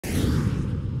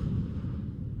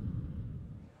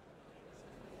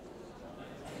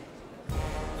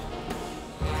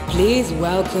Please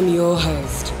welcome your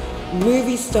host,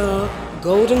 movie star,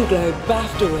 Golden Globe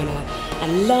BAFTA winner,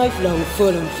 and lifelong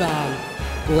Fulham fan.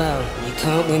 Well, you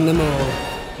can't win them all.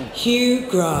 Hugh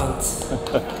Grant.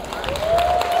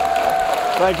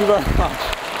 Thank you very much.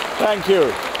 Thank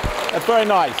you. That's very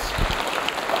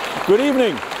nice. Good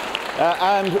evening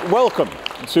and welcome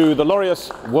to the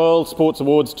Laureus World Sports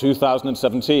Awards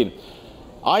 2017.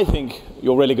 I think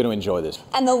you're really going to enjoy this.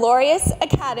 And the Laureus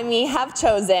Academy have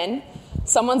chosen,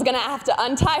 someone's going to have to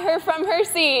untie her from her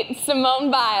seat,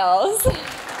 Simone Biles.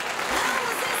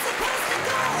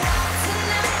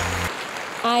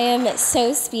 I am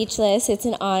so speechless. It's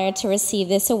an honor to receive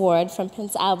this award from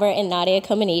Prince Albert and Nadia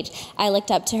Comaneci. I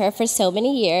looked up to her for so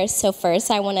many years. So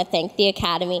first, I want to thank the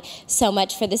Academy so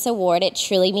much for this award. It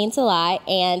truly means a lot.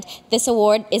 And this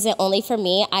award isn't only for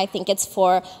me. I think it's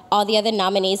for all the other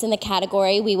nominees in the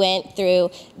category. We went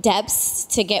through depths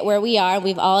to get where we are.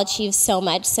 We've all achieved so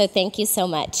much. So thank you so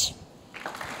much.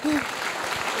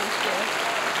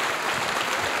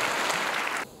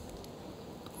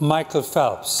 Michael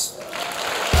Phelps.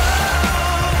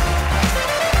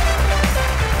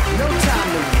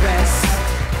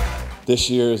 This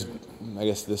year's, I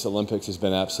guess this Olympics has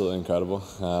been absolutely incredible.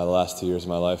 The last 2 years of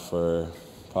my life were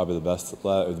probably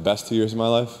the best 2 years of my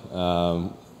life.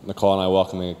 Nicole and I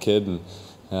welcoming a kid and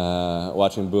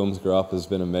watching Booms grow up has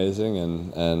been amazing,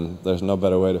 and there's no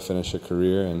better way to finish a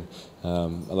career. And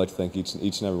I'd like to thank each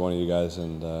and every one of you guys,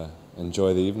 and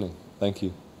enjoy the evening. Thank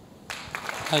you.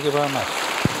 Thank you very much.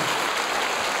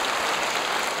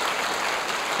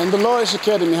 And the Laureus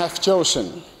Academy have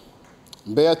chosen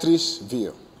Beatrice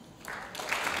Vio.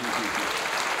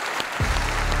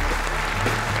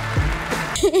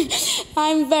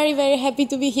 I'm very, very happy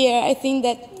to be here. I think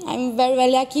that I'm very,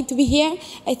 very lucky to be here.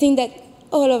 I think that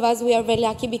all of us, we are very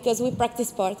lucky because we practice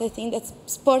sport. I think that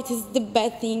sport is the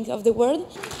best thing of the world.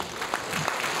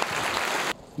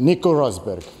 Nico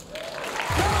Rosberg.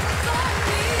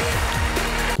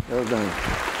 Well done.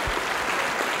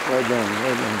 Well done,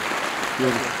 well done.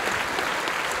 Beautiful.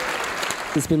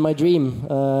 It's been my dream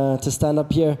to stand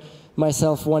up here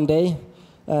myself one day.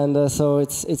 And so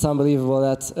it's unbelievable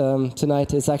that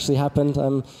tonight it's actually happened.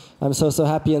 I'm so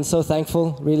happy and so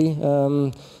thankful, really,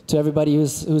 to everybody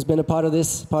who's been a part of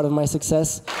this, part of my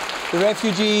success. The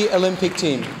refugee Olympic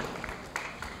team.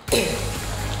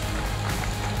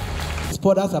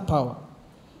 Sport has a power.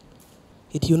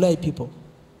 It unites people,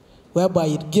 whereby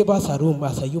it gives us a room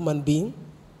as a human being.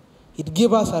 It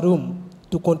gives us a room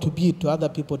to contribute to other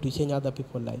people, to change other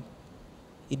people's lives.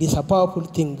 It is a powerful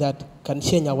thing that can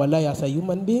change our life as a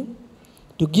human being,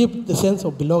 to give the sense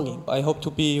of belonging. I hope to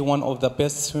be one of the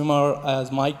best swimmers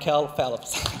as Michael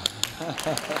Phelps.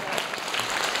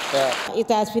 Yeah. It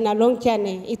has been a long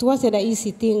journey. It wasn't an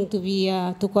easy thing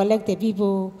to collect the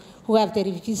people who have the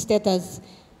refugee status.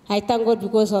 I thank God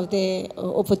because of the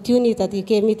opportunity that He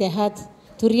gave me the heart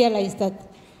to realize that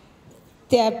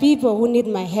there are people who need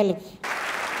my help.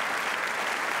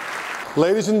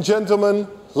 Ladies and gentlemen,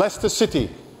 Leicester City.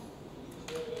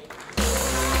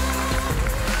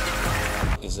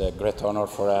 It's a great honor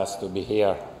for us to be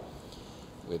here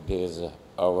with this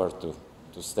award,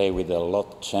 to stay with the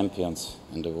lot champions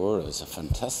in the world. It's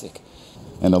fantastic.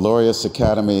 And the Laureus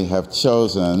Academy have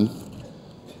chosen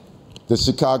the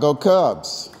Chicago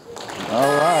Cubs.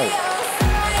 All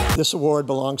right. This award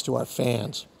belongs to our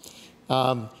fans.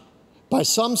 By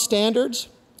some standards,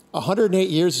 108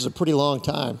 years is a pretty long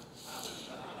time.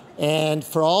 And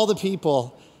for all the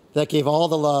people that gave all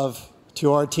the love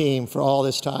to our team for all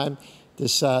this time,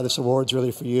 this award's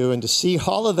really for you. And to see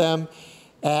all of them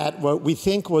at what we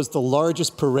think was the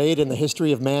largest parade in the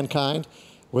history of mankind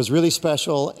was really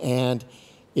special, and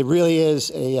it really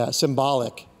is a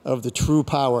symbolic of the true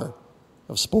power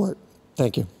of sport.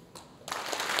 Thank you.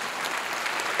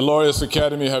 The Laureus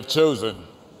Academy have chosen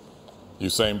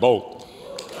Usain Bolt.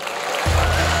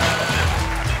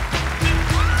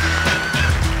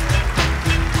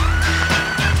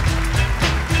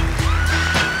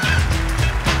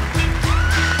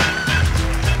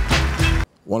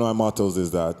 One of my mottos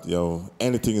is that,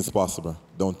 anything is possible.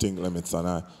 Don't think limits.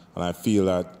 And I feel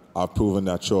that I've proven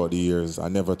that throughout the years. I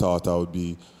never thought I would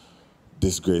be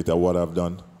this great at what I've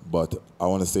done. But I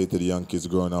want to say to the young kids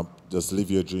growing up, just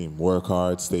live your dream. Work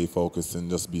hard, stay focused, and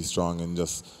just be strong, and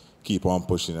just keep on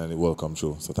pushing, and it will come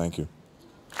true. So thank you.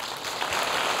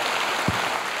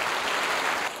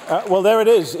 Well, there it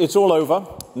is. It's all over.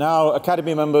 Now,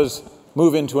 Academy members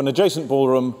move into an adjacent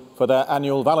ballroom for their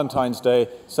annual Valentine's Day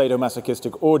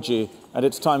sadomasochistic orgy, and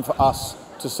it's time for us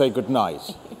to say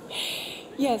goodnight.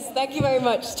 Yes, thank you very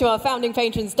much to our founding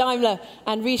patrons, Daimler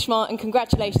and Richemont, and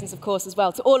congratulations, of course, as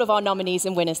well to all of our nominees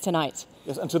and winners tonight.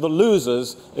 Yes, and to the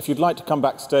losers, if you'd like to come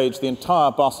backstage, the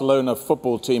entire Barcelona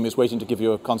football team is waiting to give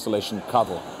you a consolation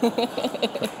cuddle.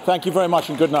 Thank you very much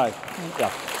and good night.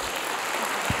 Yeah.